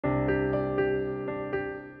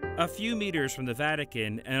A few meters from the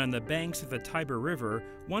Vatican and on the banks of the Tiber River,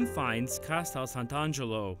 one finds Castel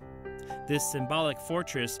Sant'Angelo. This symbolic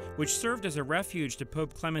fortress, which served as a refuge to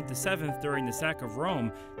Pope Clement VII during the sack of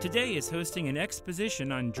Rome, today is hosting an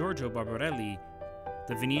exposition on Giorgio Barbarelli.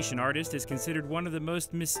 The Venetian artist is considered one of the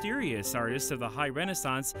most mysterious artists of the High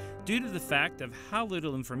Renaissance due to the fact of how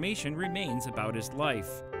little information remains about his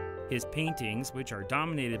life. His paintings, which are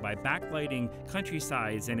dominated by backlighting,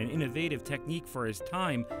 countrysides, and an innovative technique for his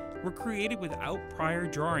time, were created without prior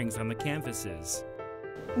drawings on the canvases.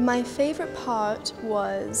 My favorite part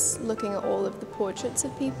was looking at all of the portraits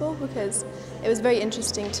of people, because it was very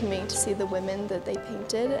interesting to me to see the women that they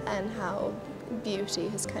painted and how beauty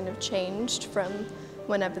has kind of changed from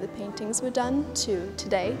whenever the paintings were done to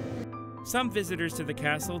today. Some visitors to the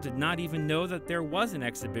castle did not even know that there was an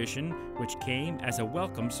exhibition, which came as a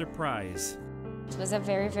welcome surprise. It was a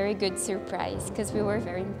very, very good surprise because we were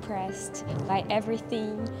very impressed by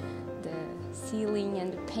everything, the ceiling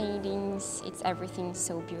and the paintings. It's everything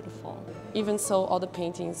so beautiful. Even so, all the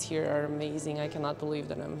paintings here are amazing. I cannot believe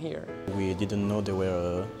that I'm here. We didn't know there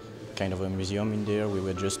were kind of a museum in there. We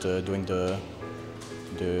were just doing the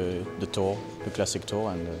tour, the classic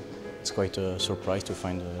tour, and it's quite a surprise to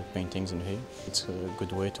find paintings in here. It's a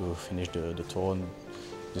good way to finish the tour and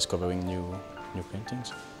discovering new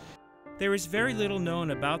paintings. There is very little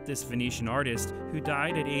known about this Venetian artist who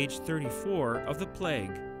died at age 34 of the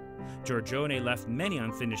plague. Giorgione left many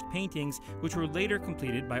unfinished paintings which were later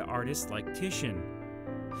completed by artists like Titian.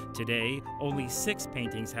 Today, only 6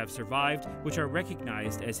 paintings have survived which are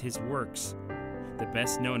recognized as his works. The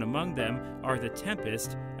best known among them are The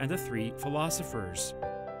Tempest and The Three Philosophers.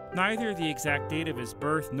 Neither the exact date of his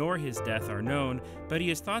birth nor his death are known, but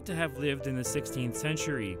he is thought to have lived in the 16th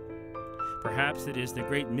century. Perhaps it is the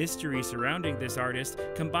great mystery surrounding this artist,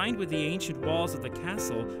 combined with the ancient walls of the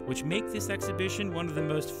castle, which make this exhibition one of the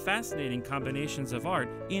most fascinating combinations of art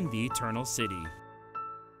in the Eternal City.